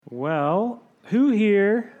Well, who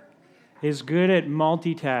here is good at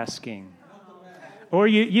multitasking? Or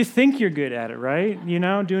you think you're good at it, right? You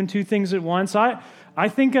know, doing two things at once. I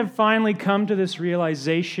think I've finally come to this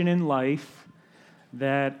realization in life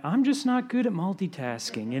that I'm just not good at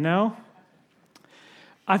multitasking, you know?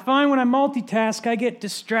 I find when I multitask, I get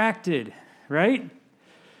distracted, right?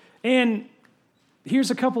 And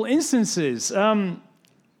here's a couple instances.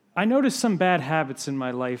 I noticed some bad habits in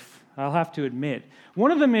my life, I'll have to admit.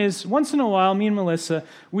 One of them is, once in a while, me and Melissa,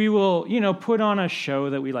 we will, put on a show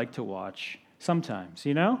that we like to watch sometimes,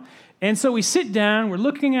 And so we sit down, we're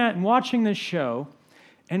looking at and watching this show,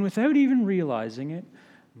 and without even realizing it,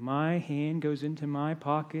 my hand goes into my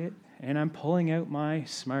pocket, and I'm pulling out my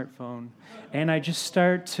smartphone, and I just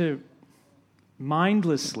start to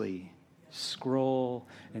mindlessly scroll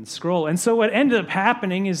and scroll. And so what ended up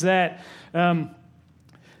happening is that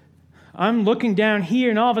I'm looking down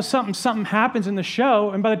here, and all of a sudden something happens in the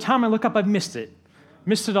show, and by the time I look up, I've missed it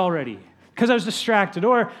already, because I was distracted.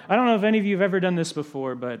 Or, I don't know if any of you have ever done this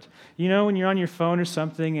before, but when you're on your phone or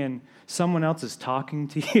something, and someone else is talking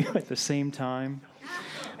to you at the same time,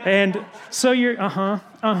 and so you're,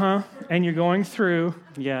 and you're going through,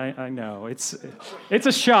 yeah, I know, it's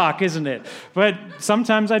a shock, isn't it? But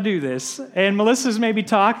sometimes I do this, and Melissa's maybe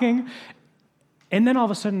talking, and then all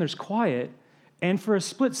of a sudden there's quiet, and for a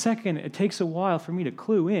split second, it takes a while for me to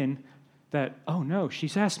clue in that, oh no,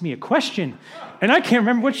 she's asked me a question, and I can't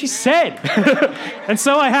remember what she said. And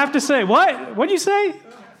so I have to say, what? What'd you say?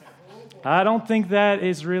 I don't think that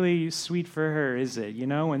is really sweet for her, is it?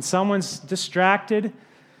 When someone's distracted,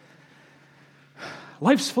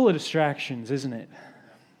 life's full of distractions, isn't it?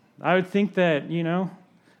 I would think that,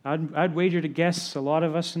 I'd wager to guess a lot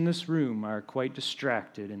of us in this room are quite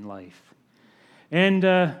distracted in life. And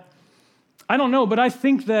I don't know, but I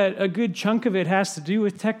think that a good chunk of it has to do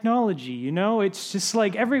with technology, It's just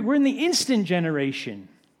like we're in the instant generation.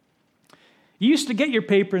 You used to get your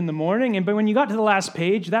paper in the morning, but when you got to the last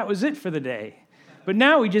page, that was it for the day. But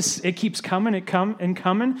now it keeps coming,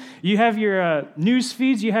 coming. You have your news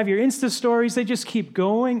feeds, you have your Insta stories, they just keep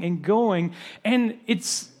going and going. And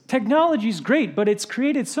technology's great, but it's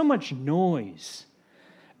created so much noise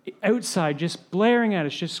outside, just blaring at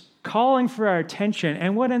us, just calling for our attention.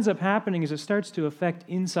 And what ends up happening is it starts to affect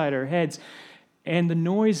inside our heads, and the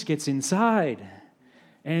noise gets inside.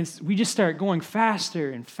 And we just start going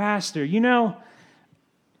faster and faster.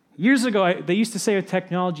 Years ago, they used to say with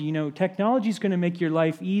technology, technology is going to make your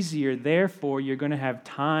life easier, therefore you're going to have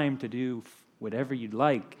time to do whatever you'd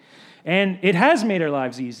like. And it has made our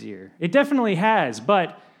lives easier. It definitely has,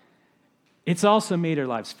 but it's also made our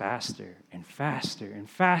lives faster and faster and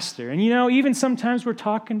faster. And even sometimes we're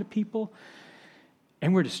talking to people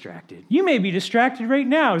and we're distracted. You may be distracted right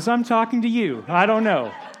now as I'm talking to you. I don't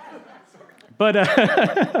know. But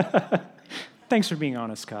thanks for being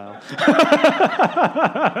honest, Kyle.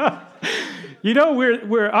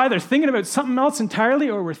 We're either thinking about something else entirely,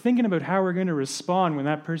 or we're thinking about how we're going to respond when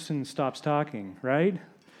that person stops talking, right?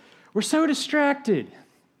 We're so distracted.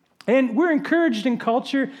 And we're encouraged in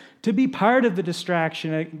culture to be part of the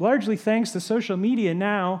distraction. Largely thanks to social media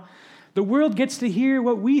now, the world gets to hear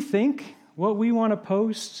what we think, what we want to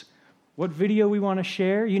post, what video we want to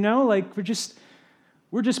share.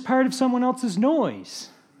 We're just part of someone else's noise.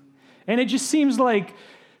 And it just seems like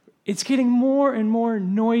it's getting more and more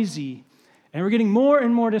noisy, and we're getting more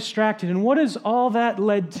and more distracted. And what has all that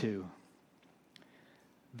led to?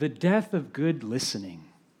 The death of good listening.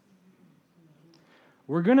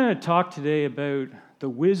 We're going to talk today about the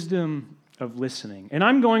wisdom of listening. And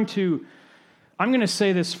I'm going to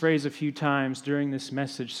say this phrase a few times during this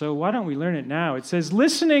message, so why don't we learn it now? It says,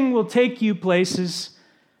 listening will take you places,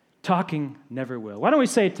 talking never will. Why don't we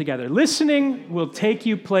say it together? Listening will take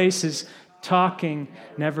you places, talking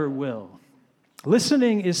never will.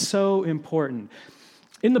 Listening is so important.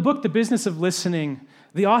 In the book, The Business of Listening,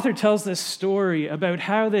 the author tells this story about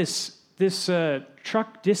how this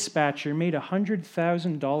truck dispatcher made a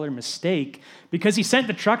 $100,000 mistake because he sent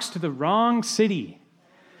the trucks to the wrong city.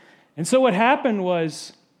 And so what happened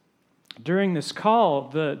was, during this call,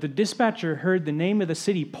 the dispatcher heard the name of the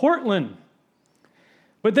city, Portland,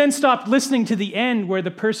 but then stopped listening to the end where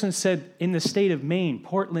the person said, in the state of Maine,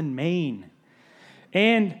 Portland, Maine.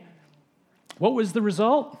 And what was the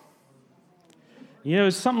result? It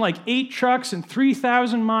was something like 8 trucks and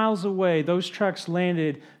 3,000 miles away. Those trucks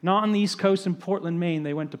landed not on the East Coast in Portland, Maine.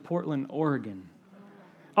 They went to Portland, Oregon.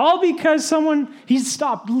 All because he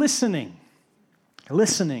stopped listening.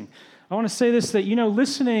 Listening. I want to say this, that,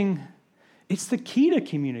 listening, it's the key to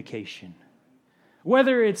communication.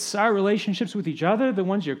 Whether it's our relationships with each other, the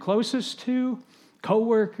ones you're closest to,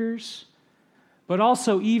 coworkers, but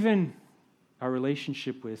also even our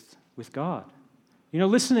relationship with God.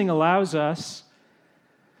 Listening allows us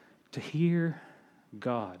to hear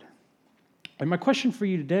God. And my question for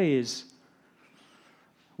you today is,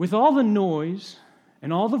 with all the noise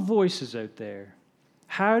and all the voices out there,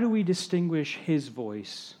 how do we distinguish His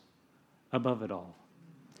voice above it all?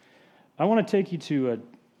 I want to take you to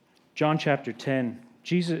John chapter 10.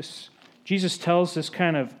 Jesus tells this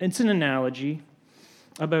it's an analogy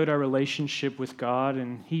about our relationship with God,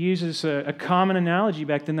 and He uses a common analogy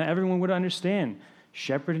back then that everyone would understand.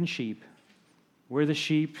 Shepherd and sheep. We're the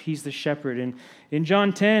sheep, He's the shepherd. And in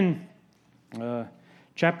John 10,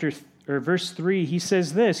 verse 3, He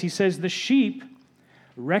says this. He says, "The sheep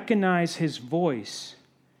recognize His voice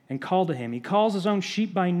and call to Him. He calls His own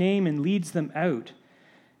sheep by name and leads them out.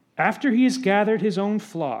 After He has gathered His own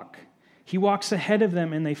flock, He walks ahead of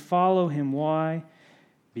them and they follow Him." Why?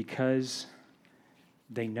 Because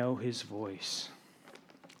they know His voice.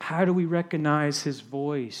 How do we recognize His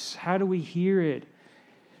voice? How do we hear it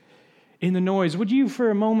in the noise? Would you for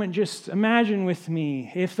a moment just imagine with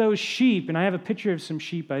me if those sheep, and I have a picture of some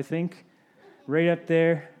sheep, I think, right up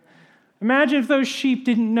there. Imagine if those sheep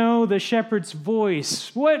didn't know the shepherd's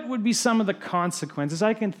voice. What would be some of the consequences?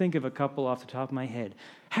 I can think of a couple off the top of my head.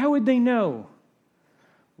 How would they know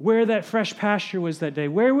where that fresh pasture was that day?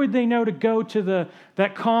 Where would they know to go to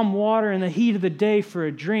that calm water in the heat of the day for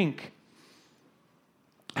a drink?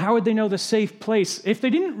 How would they know the safe place? If they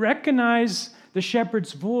didn't recognize the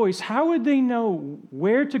shepherd's voice, how would they know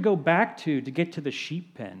where to go back to get to the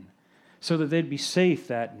sheep pen so that they'd be safe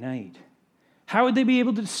that night? How would they be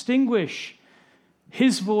able to distinguish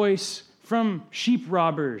His voice from sheep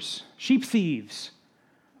robbers, sheep thieves'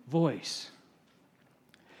 voice?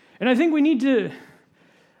 And I think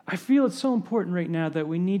I feel it's so important right now that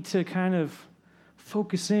we need to kind of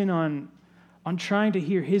focus in on trying to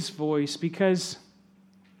hear His voice, because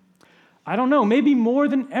I don't know, maybe more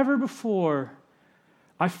than ever before,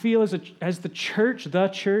 I feel as the church,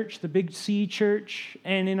 the Big C church,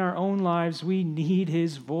 and in our own lives, we need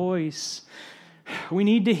His voice. We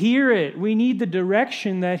need to hear it. We need the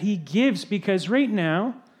direction that He gives, because right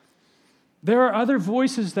now, there are other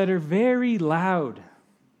voices that are very loud.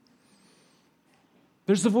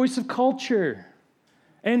 There's the voice of culture,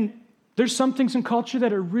 and there's some things in culture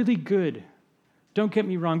that are really good. Don't get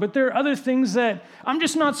me wrong, but there are other things that I'm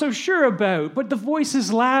just not so sure about, but the voice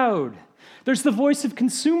is loud. There's the voice of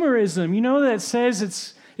consumerism, that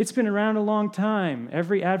says it's been around a long time.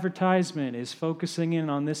 Every advertisement is focusing in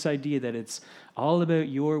on this idea that it's all about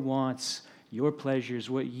your wants, your pleasures,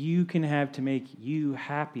 what you can have to make you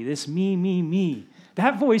happy. This me.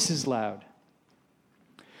 That voice is loud.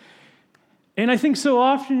 And I think so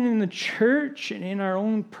often in the church and in our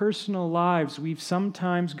own personal lives, we've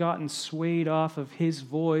sometimes gotten swayed off of His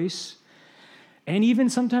voice, and even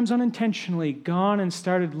sometimes unintentionally gone and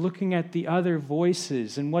started looking at the other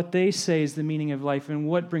voices and what they say is the meaning of life and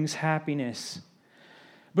what brings happiness.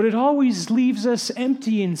 But it always leaves us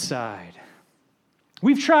empty inside.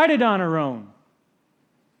 We've tried it on our own.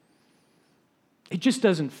 It just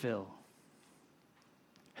doesn't fill.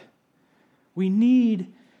 We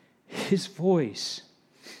need His voice.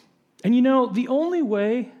 And the only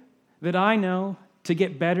way that I know to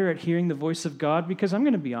get better at hearing the voice of God, because I'm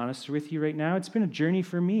going to be honest with you right now, it's been a journey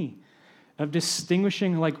for me of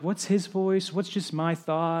distinguishing, what's His voice, what's just my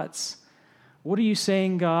thoughts, what are you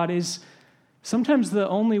saying, God, is sometimes the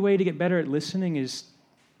only way to get better at listening is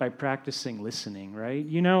by practicing listening, right?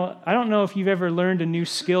 I don't know if you've ever learned a new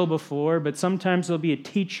skill before, but sometimes there'll be a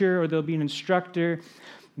teacher or there'll be an instructor.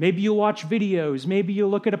 Maybe you'll watch videos, maybe you'll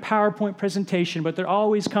look at a PowerPoint presentation, but there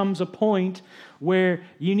always comes a point where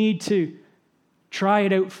you need to try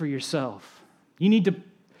it out for yourself. You need to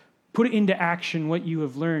put it into action, what you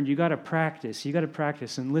have learned. You got to practice,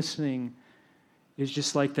 and listening is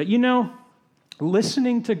just like that.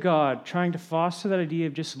 Listening to God, trying to foster that idea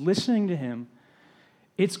of just listening to Him,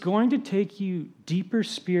 it's going to take you deeper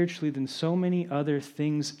spiritually than so many other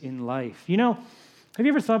things in life. Have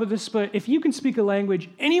you ever thought about this? But if you can speak a language,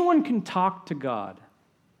 anyone can talk to God.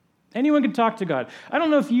 Anyone can talk to God. I don't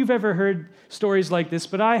know if you've ever heard stories like this,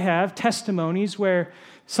 but I have testimonies where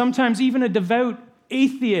sometimes even a devout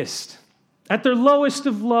atheist, at their lowest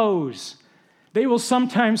of lows, they will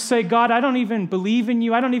sometimes say, God, I don't even believe in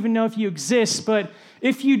you. I don't even know if you exist, but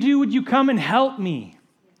if you do, would you come and help me?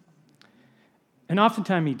 And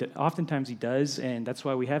oftentimes he does, and that's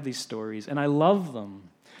why we have these stories, and I love them.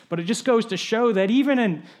 But it just goes to show that even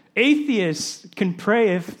an atheist can pray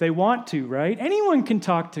if they want to, right? Anyone can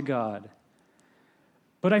talk to God.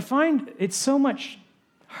 But I find it's so much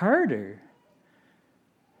harder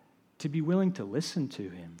to be willing to listen to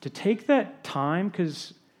him, to take that time,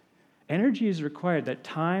 because energy is required, that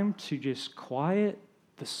time to just quiet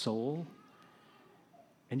the soul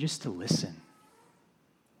and just to listen.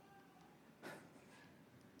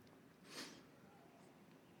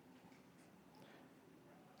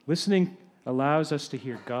 Listening allows us to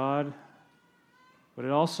hear God, but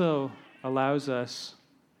it also allows us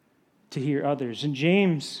to hear others. In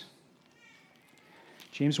James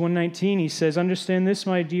 1:19, he says, "Understand this,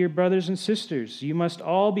 my dear brothers and sisters. You must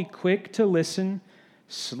all be quick to listen,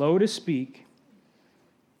 slow to speak,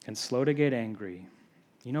 and slow to get angry.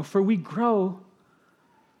 For we grow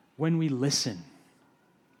when we listen."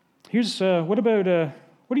 Here's, what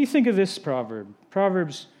do you think of this proverb?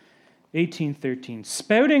 Proverbs 18:13.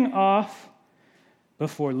 "Spouting off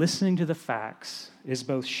before listening to the facts is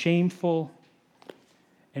both shameful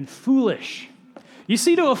and foolish." You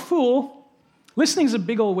see, to a fool, listening is a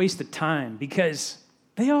big old waste of time because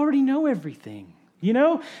they already know everything.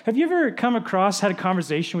 Have you ever had a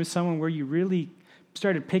conversation with someone where you really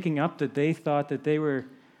started picking up that they thought that they were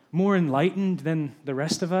more enlightened than the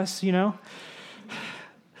rest of us,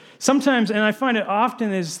 Sometimes, and I find it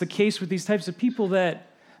often is the case with these types of people, that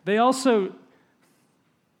they also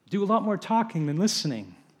do a lot more talking than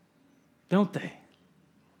listening, don't they?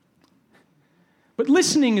 But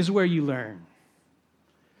listening is where you learn.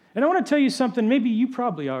 And I want to tell you something, maybe you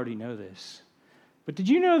probably already know this, but did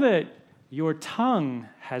you know that your tongue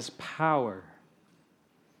has power?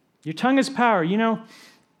 Your tongue has power.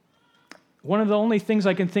 One of the only things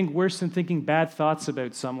I can think worse than thinking bad thoughts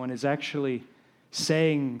about someone is actually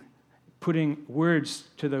putting words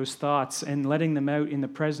to those thoughts and letting them out in the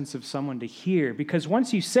presence of someone to hear. Because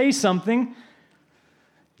once you say something,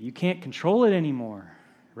 you can't control it anymore,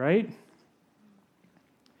 right?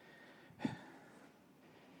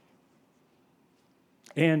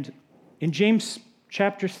 And in James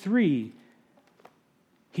chapter 3,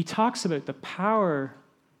 he talks about the power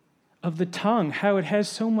of the tongue, how it has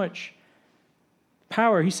so much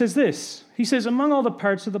power. He says this, "Among all the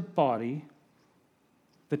parts of the body,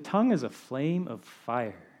 the tongue is a flame of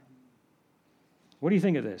fire." What do you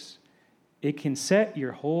think of this? It can set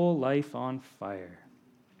your whole life on fire.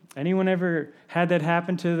 Anyone ever had that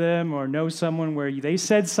happen to them or know someone where they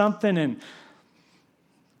said something and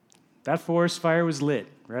that forest fire was lit,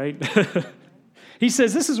 right? He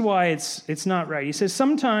says this is why it's not right. He says,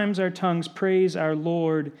 "Sometimes our tongues praise our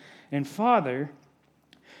Lord and Father,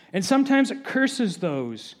 and sometimes it curses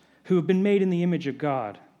those who have been made in the image of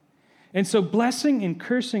God. And so blessing and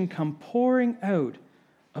cursing come pouring out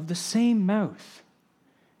of the same mouth.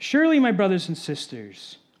 Surely, my brothers and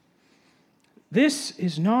sisters, this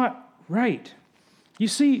is not right." You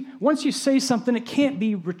see, once you say something, it can't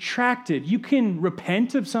be retracted. You can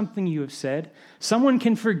repent of something you have said. Someone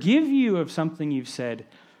can forgive you of something you've said.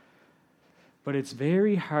 But it's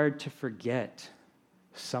very hard to forget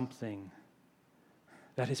something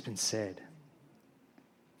that has been said.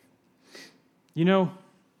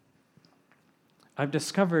 I've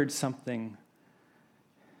discovered something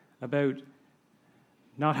about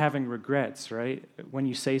not having regrets, right? When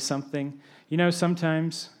you say something,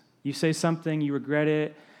 sometimes you say something, you regret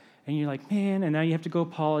it, and you're like, man, and now you have to go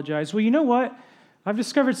apologize. Well, you know what? I've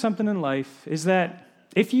discovered something in life is that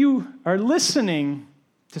if you are listening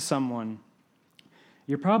to someone,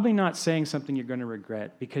 you're probably not saying something you're going to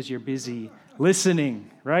regret because you're busy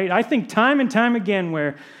listening, right? I think time and time again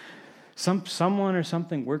where someone or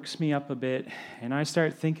something works me up a bit, and I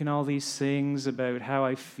start thinking all these things about how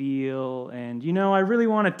I feel, and I really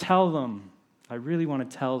want to tell them.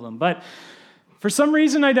 But for some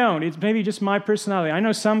reason I don't. It's maybe just my personality. I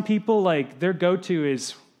know some people, their go-to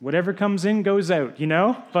is whatever comes in goes out,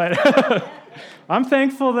 But I'm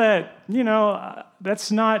thankful that,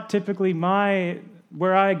 that's not typically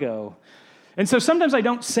where I go. And so sometimes I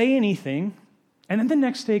don't say anything, and then the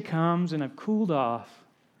next day comes and I've cooled off.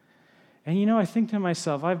 And I think to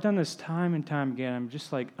myself, I've done this time and time again. I'm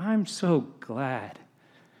just like, I'm so glad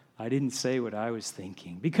I didn't say what I was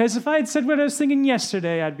thinking. Because if I had said what I was thinking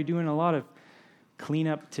yesterday, I'd be doing a lot of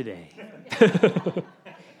cleanup today.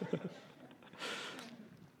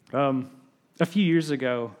 A few years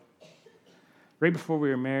ago, right before we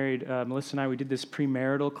were married, Melissa and I, we did this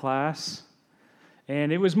premarital class.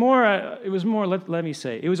 And it was more, let me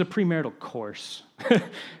say, it was a premarital course.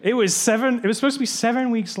 It was supposed to be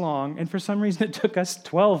 7 weeks long, and for some reason it took us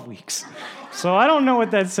 12 weeks. So I don't know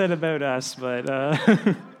what that said about us, but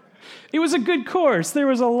it was a good course. There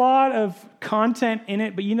was a lot of content in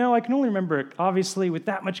it, but I can only remember, obviously, with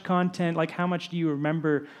that much content, how much do you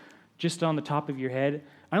remember just on the top of your head?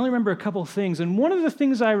 I only remember a couple of things, and one of the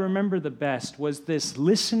things I remember the best was this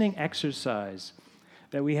listening exercise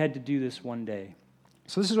that we had to do this one day.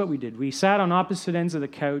 So this is what we did. We sat on opposite ends of the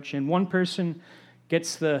couch, and one person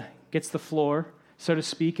gets the floor, so to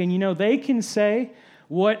speak, and they can say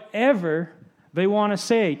whatever they want to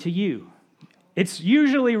say to you. It's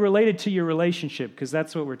usually related to your relationship, because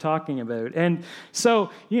that's what we're talking about. And so,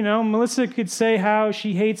 Melissa could say how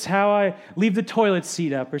she hates how I leave the toilet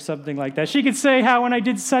seat up or something like that. She could say how when I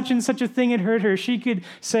did such and such a thing, it hurt her. She could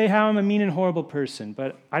say how I'm a mean and horrible person,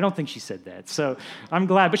 but I don't think she said that, so I'm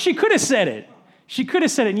glad. But she could have said it. She could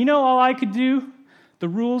have said it. And all I could do, the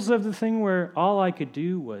rules of the thing were all I could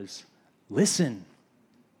do was listen.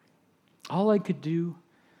 All I could do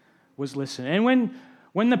was listen. And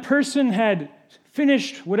when the person had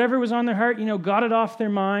finished whatever was on their heart, got it off their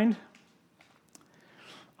mind,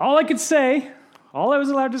 all I could say, all I was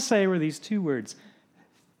allowed to say were these two words: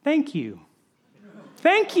 thank you.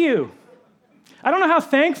 Thank you. I don't know how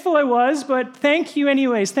thankful I was, but thank you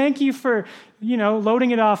anyways. Thank you for,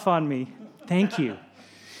 loading it off on me. Thank you.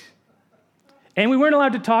 And we weren't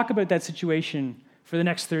allowed to talk about that situation for the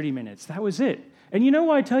next 30 minutes. That was it. And you know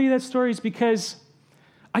why I tell you that story is because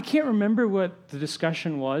I can't remember what the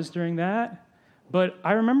discussion was during that, but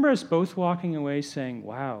I remember us both walking away saying,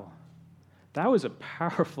 wow, that was a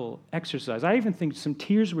powerful exercise. I even think some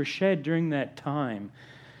tears were shed during that time.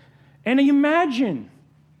 And imagine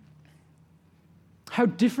how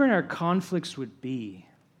different our conflicts would be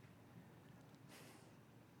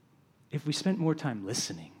if we spent more time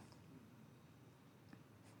listening.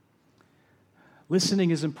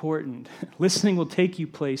 Listening is important. Listening will take you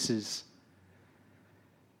places.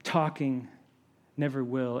 Talking never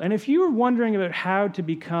will. And if you were wondering about how to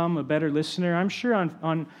become a better listener, I'm sure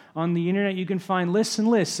on the internet you can find lists and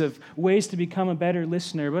lists of ways to become a better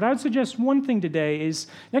listener. But I would suggest one thing today is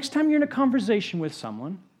next time you're in a conversation with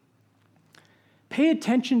someone, pay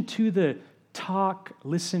attention to the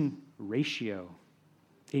talk-listen ratio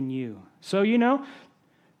in you. So,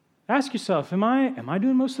 ask yourself, am I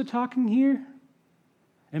doing most of the talking here?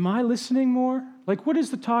 Am I listening more? Like, what is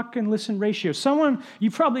the talk and listen ratio?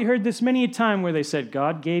 You've probably heard this many a time where they said,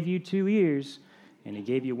 God gave you 2 ears, and he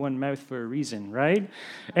gave you 1 mouth for a reason, right?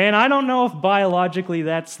 And I don't know if biologically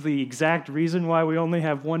that's the exact reason why we only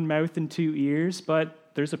have 1 mouth and 2 ears,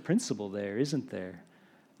 but there's a principle there, isn't there?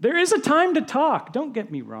 There is a time to talk. Don't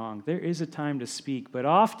get me wrong. There is a time to speak, but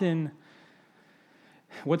often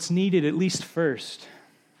what's needed, at least first,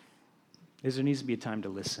 is there needs to be a time to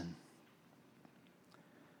listen.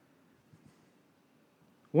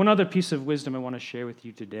 One other piece of wisdom I want to share with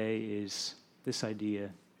you today is this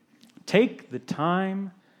idea. Take the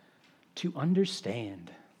time to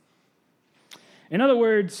understand. In other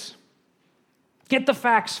words, get the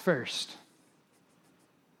facts first.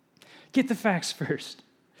 Get the facts first.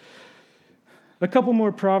 A couple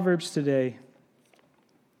more Proverbs today.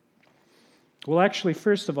 Well, actually,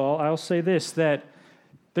 first of all, I'll say this, that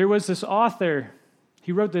there was this author,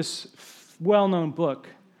 he wrote this well-known book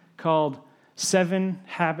called 7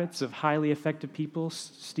 Habits of Highly Effective People.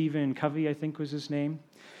 Stephen Covey, I think was his name.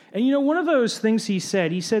 And one of those things he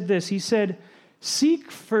said this, he said,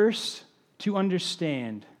 seek first to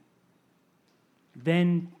understand,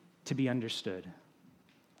 then to be understood.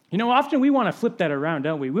 Often we want to flip that around,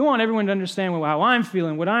 don't we? We want everyone to understand how I'm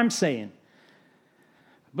feeling, what I'm saying.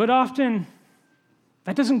 But often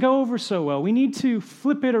that doesn't go over so well. We need to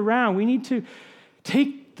flip it around. We need to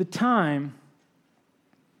take the time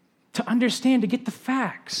to understand, to get the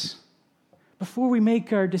facts before we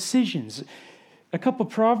make our decisions. A couple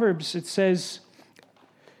Proverbs, it says,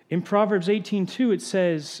 in Proverbs 18:2, it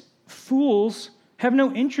says, fools have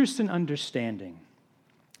no interest in understanding.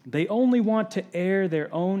 They only want to air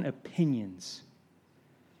their own opinions.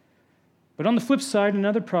 But on the flip side,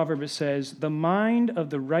 another proverb, it says, the mind of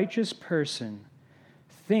the righteous person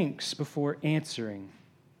thinks before answering,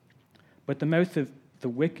 but the mouth of the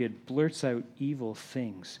wicked blurts out evil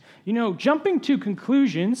things. Jumping to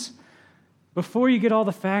conclusions before you get all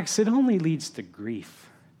the facts, it only leads to grief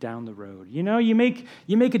down the road. You make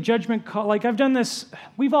a judgment call. Like, I've done this,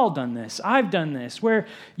 we've all done this, I've done this, where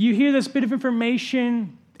you hear this bit of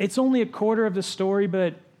information, it's only a quarter of the story,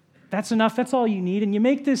 but that's enough, that's all you need, and you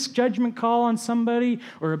make this judgment call on somebody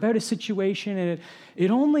or about a situation, and it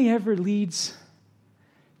only ever leads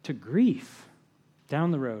to grief down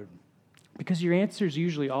the road. Because your answer is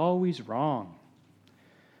usually always wrong.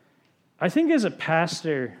 I think as a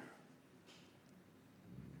pastor,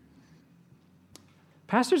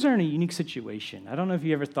 pastors are in a unique situation. I don't know if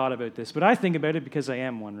you ever thought about this, but I think about it because I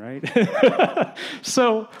am one, right?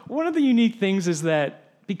 So one of the unique things is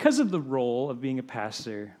that because of the role of being a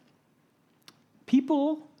pastor,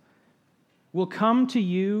 people will come to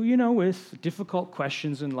you, with difficult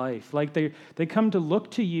questions in life. Like they come to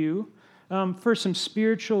look to you for some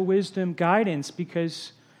spiritual wisdom guidance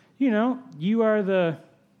because, you're the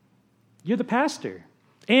pastor.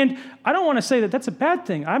 And I don't want to say that that's a bad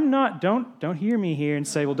thing. Don't hear me here and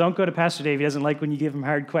say, well, don't go to Pastor Dave. He doesn't like when you give him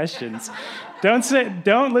hard questions.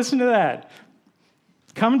 Don't listen to that.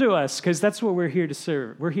 Come to us because that's what we're here to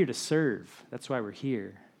serve. We're here to serve. That's why we're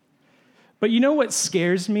here. But you know what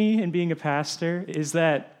scares me in being a pastor is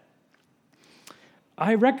that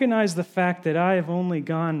I recognize the fact that I have only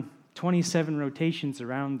gone 27 rotations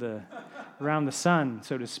around the sun,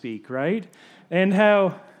 so to speak, right? And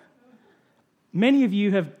how many of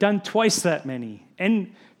you have done twice that many.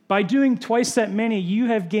 And by doing twice that many, you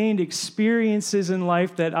have gained experiences in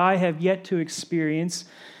life that I have yet to experience.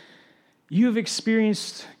 You have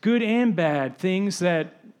experienced good and bad things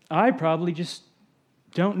that I probably just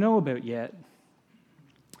don't know about yet.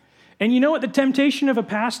 And you know what the temptation of a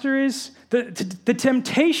pastor is? The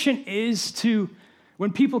temptation is to,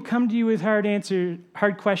 when people come to you with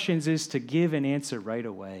hard questions, is to give an answer right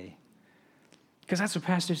away. Because that's what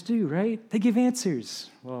pastors do, right? They give answers.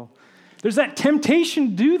 Well, there's that temptation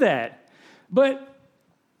to do that. But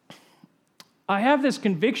I have this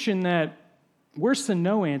conviction that worse than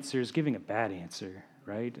no answer is giving a bad answer,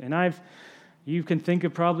 right? And you can think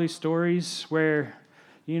of probably stories where,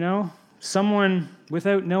 someone,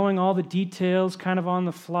 without knowing all the details, kind of on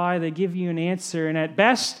the fly, they give you an answer, and at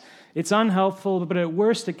best, it's unhelpful, but at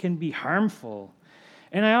worst, it can be harmful.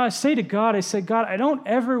 And I always say to God, God, I don't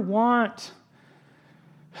ever want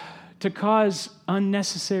to cause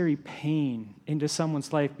unnecessary pain into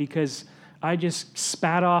someone's life because I just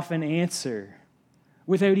spat off an answer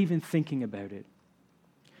without even thinking about it.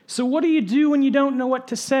 So what do you do when you don't know what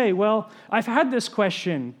to say? Well, I've had this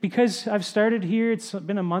question because I've started here. It's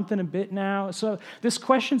been a month and a bit now. So this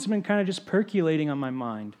question's been kind of just percolating on my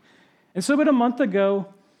mind. And so about a month ago,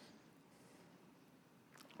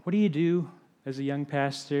 what do you do as a young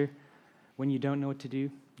pastor when you don't know what to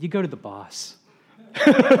do? You go to the boss.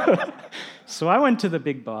 So I went to the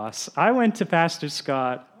big boss. I went to Pastor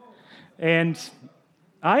Scott, and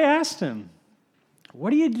I asked him,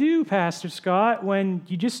 what do you do, Pastor Scott, when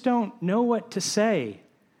you just don't know what to say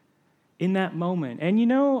in that moment? And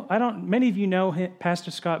many of you know Pastor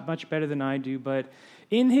Scott much better than I do, but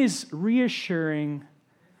in his reassuring,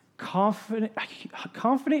 confident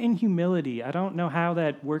in humility, I don't know how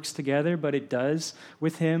that works together, but it does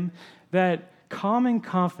with him, that calm and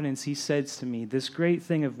confidence, he says to me, this great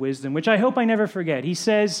thing of wisdom, which I hope I never forget. He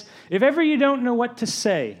says, if ever you don't know what to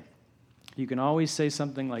say, you can always say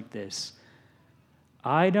something like this: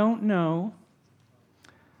 I don't know,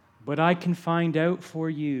 but I can find out for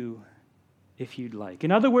you if you'd like.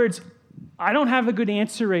 In other words, I don't have a good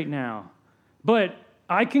answer right now, but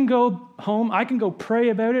I can go home, I can go pray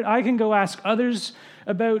about it, I can go ask others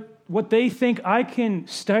about what they think, I can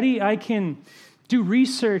study, I can do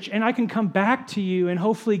research, and I can come back to you and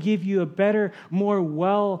hopefully give you a better, more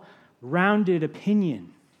well-rounded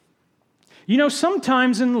opinion.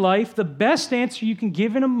 Sometimes in life, the best answer you can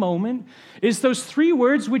give in a moment is those 3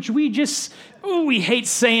 words which we hate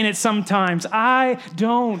saying it sometimes. I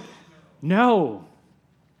don't know.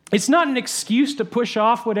 It's not an excuse to push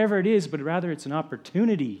off whatever it is, but rather it's an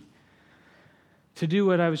opportunity to do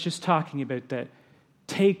what I was just talking about, that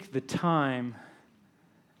take the time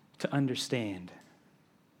to understand.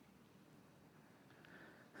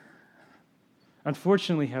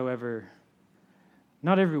 Unfortunately, however,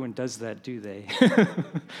 not everyone does that, do they?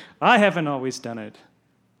 I haven't always done it.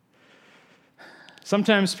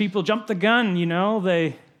 Sometimes people jump the gun,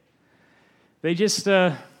 they just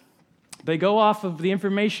they go off of the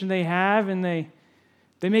information they have, and they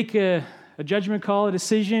make a judgment call, a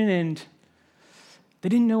decision, and they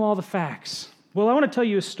didn't know all the facts. Well, I want to tell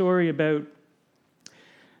you a story about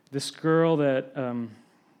this girl that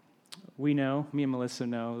we know, me and Melissa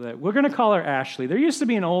know, that we're going to call her Ashley. There used to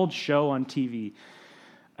be an old show on TV.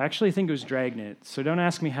 I actually think it was Dragnet, so don't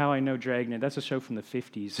ask me how I know Dragnet. That's a show from the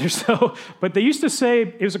 50s or so. But they used to say,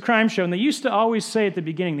 it was a crime show, and they used to always say at the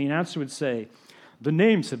beginning, the announcer would say, the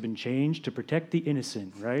names have been changed to protect the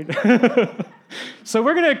innocent, right? So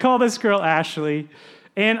we're going to call this girl Ashley.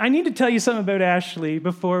 And I need to tell you something about Ashley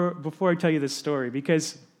before I tell you this story,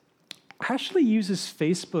 because Ashley uses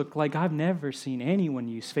Facebook like I've never seen anyone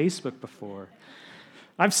use Facebook before.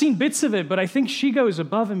 I've seen bits of it, but I think she goes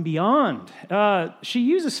above and beyond. She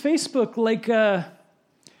uses Facebook like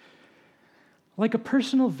a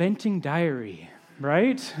personal venting diary,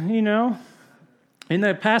 right? In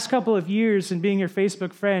the past couple of years and being her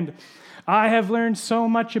Facebook friend, I have learned so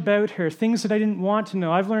much about her, things that I didn't want to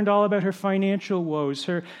know. I've learned all about her financial woes,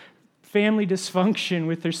 her family dysfunction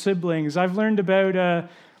with her siblings. I've learned about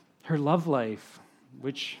her love life,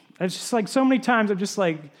 which it's just like so many times I'm just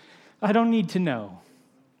like, I don't need to know.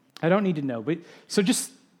 I don't need to know. But so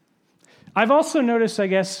just, I've also noticed, I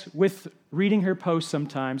guess, with reading her posts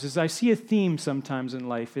sometimes, is I see a theme sometimes in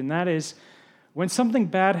life, and that is when something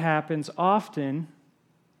bad happens, often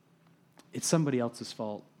it's somebody else's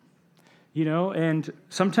fault. You know, and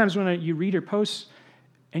sometimes when you read her posts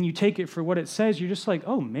and you take it for what it says, you're just like,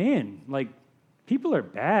 oh man, like people are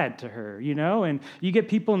bad to her, you know? And you get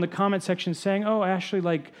people in the comment section saying, oh, Ashley,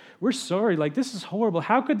 like, we're sorry, like, this is horrible.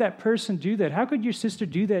 How could that person do that? How could your sister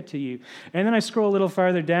do that to you? And then I scroll a little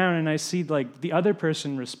farther down and I see, like, the other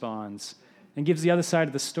person responds and gives the other side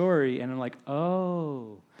of the story, and I'm like,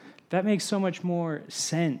 oh, that makes so much more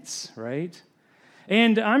sense, right?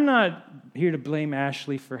 And I'm not here to blame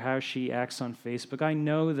Ashley for how she acts on Facebook. I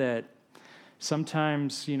know that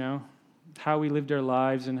sometimes, you know, how we lived our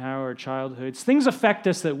lives and how our childhoods, things affect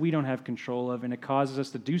us that we don't have control of, and it causes us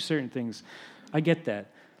to do certain things. I get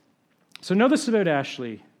that. So know this about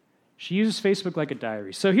Ashley. She uses Facebook like a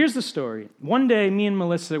diary. So here's the story. One day, me and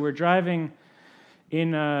Melissa were driving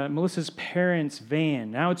in Melissa's parents' van.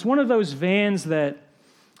 Now, it's one of those vans that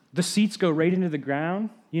the seats go right into the ground.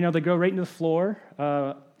 You know, they go right into the floor.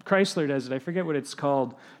 Chrysler does it. I forget what it's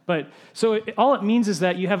called. But so all it means is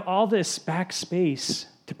that you have all this back space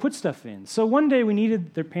to put stuff in. So one day we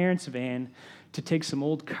needed their parents' van to take some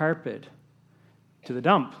old carpet to the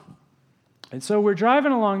dump. And so we're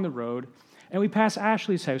driving along the road, and we pass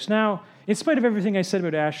Ashley's house. Now, in spite of everything I said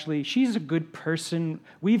about Ashley, she's a good person.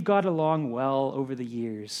 We've got along well over the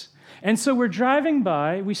years. And so we're driving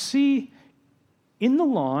by. We see in the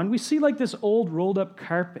lawn, we see like this old rolled up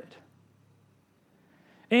carpet.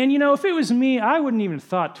 And, you know, if it was me, I wouldn't even have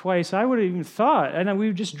thought twice. I would have even thought, and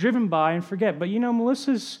we've just driven by and forget. But, you know,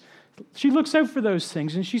 she looks out for those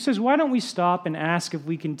things, and she says, why don't we stop and ask if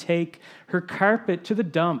we can take her carpet to the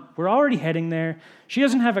dump? We're already heading there. She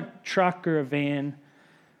doesn't have a truck or a van.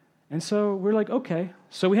 And so we're like, okay.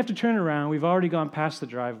 So we have to turn around. We've already gone past the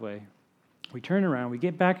driveway. We turn around. We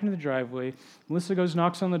get back into the driveway. Melissa goes,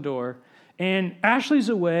 knocks on the door. And Ashley's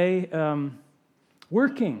away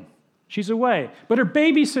working. She's away. But her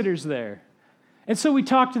babysitter's there. And so we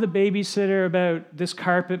talk to the babysitter about this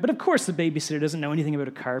carpet. But of course the babysitter doesn't know anything about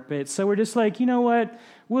a carpet. So we're just like, you know what?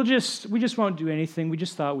 We just won't do anything. We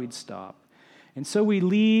just thought we'd stop. And so we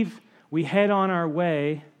leave. We head on our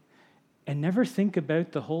way and never think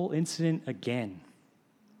about the whole incident again.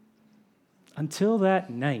 Until that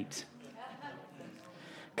night.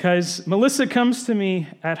 Because Melissa comes to me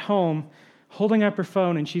at home holding up her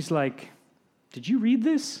phone, and she's like, did you read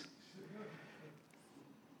this?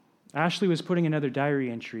 Ashley was putting another diary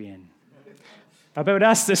entry in about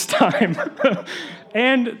us this time.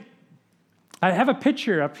 And I have a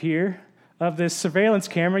picture up here of this surveillance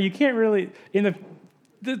camera. You can't really, in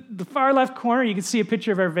the far left corner, you can see a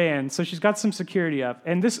picture of our van. So she's got some security up.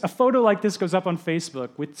 And a photo like this goes up on Facebook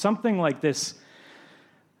with something like this,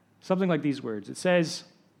 something like these words. It says,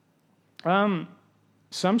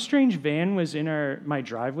 some strange van was in my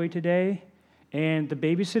driveway today, and the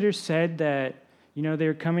babysitter said that, you know, they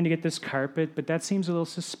were coming to get this carpet, but that seems a little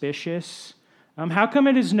suspicious. How come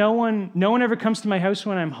it is no one ever comes to my house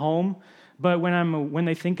when I'm home, but when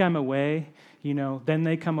they think I'm away, you know, then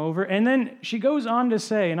they come over? And then she goes on to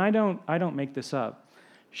say, and I don't make this up,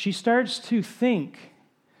 she starts to think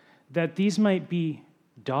that these might be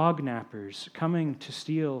dog nappers coming to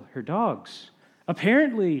steal her dogs.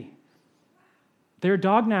 Apparently, there are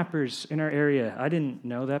dog nappers in our area. I didn't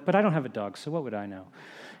know that, but I don't have a dog, so what would I know?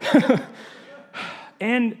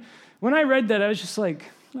 And when I read that, I was just like,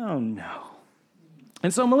 oh no.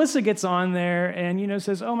 And so Melissa gets on there and, you know,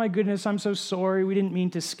 says, oh my goodness, I'm so sorry. We didn't mean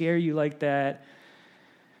to scare you like that.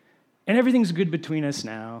 And everything's good between us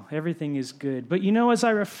now. Everything is good. But, you know, as I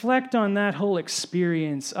reflect on that whole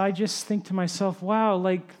experience, I just think to myself, wow,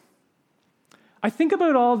 like, I think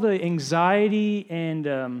about all the anxiety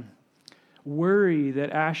and worry that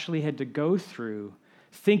Ashley had to go through,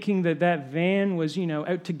 thinking that van was, you know,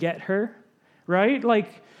 out to get her, right?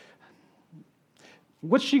 Like,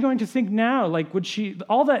 what's she going to think now? Like,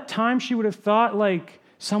 all that time she would have thought, like,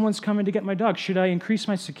 someone's coming to get my dog. Should I increase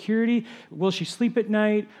my security? Will she sleep at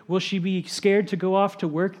night? Will she be scared to go off to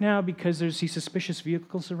work now because there's these suspicious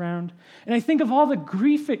vehicles around? And I think of all the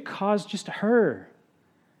grief it caused just her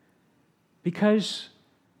because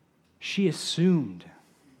she assumed.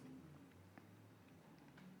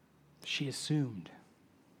 She assumed.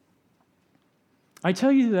 I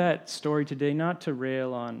tell you that story today not to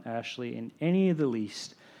rail on Ashley in any of the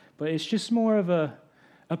least, but it's just more of a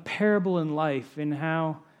parable in life in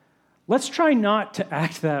how let's try not to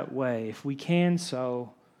act that way if we can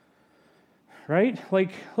so. Right?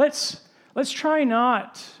 Like, let's try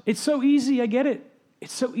not. It's so easy, I get it.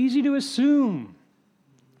 It's so easy to assume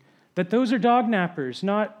that those are dog nappers,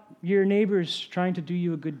 not your neighbors trying to do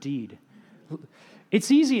you a good deed.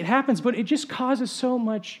 It's easy, it happens, but it just causes so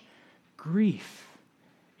much grief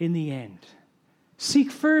in the end.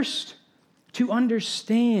 Seek first to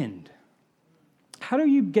understand. How do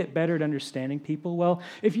you get better at understanding people? Well,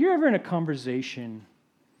 if you're ever in a conversation,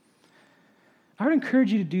 I would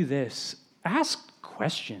encourage you to do this. Ask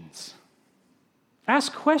questions.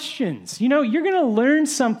 Ask questions. You know, you're going to learn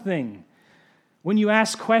something when you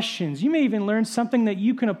ask questions. You may even learn something that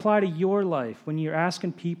you can apply to your life when you're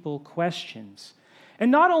asking people questions.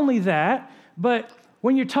 And not only that, but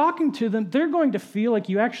when you're talking to them, they're going to feel like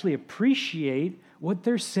you actually appreciate what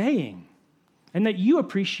they're saying and that you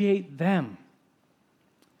appreciate them.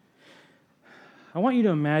 I want you to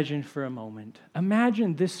imagine for a moment.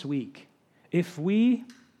 Imagine this week if we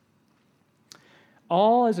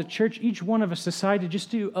all as a church, each one of us decided to just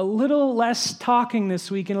do a little less talking this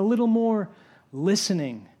week and a little more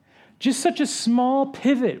listening. Just such a small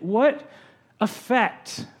pivot. What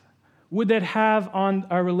effect would that have on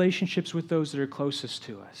our relationships with those that are closest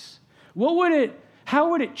to us? How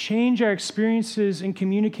would it change our experiences in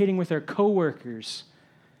communicating with our coworkers?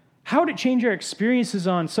 How would it change our experiences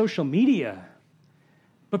on social media?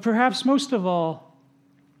 But perhaps most of all,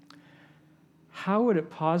 how would it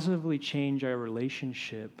positively change our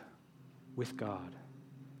relationship with God?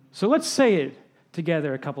 So let's say it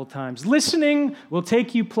together a couple times. Listening will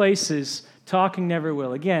take you places, talking never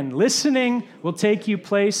will. Again, listening will take you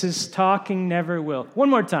places, talking never will. One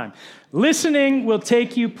more time. Listening will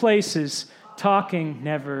take you places, talking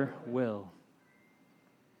never will.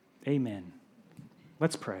 Amen.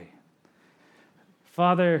 Let's pray.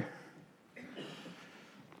 Father,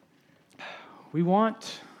 we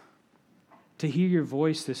want to hear your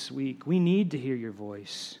voice this week. We need to hear your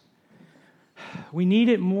voice. We need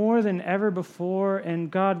it more than ever before.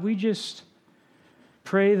 And God, we just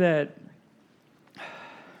pray that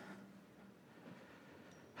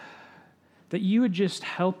you would just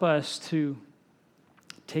help us to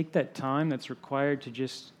take that time that's required to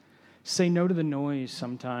just say no to the noise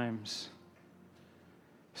sometimes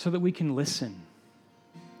so that we can listen.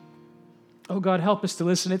 Oh God, help us to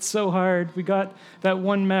listen. It's so hard. We got that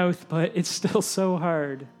one mouth, but it's still so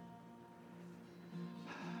hard.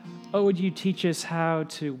 Oh, would you teach us how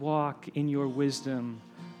to walk in your wisdom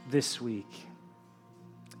this week?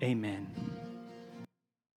 Amen.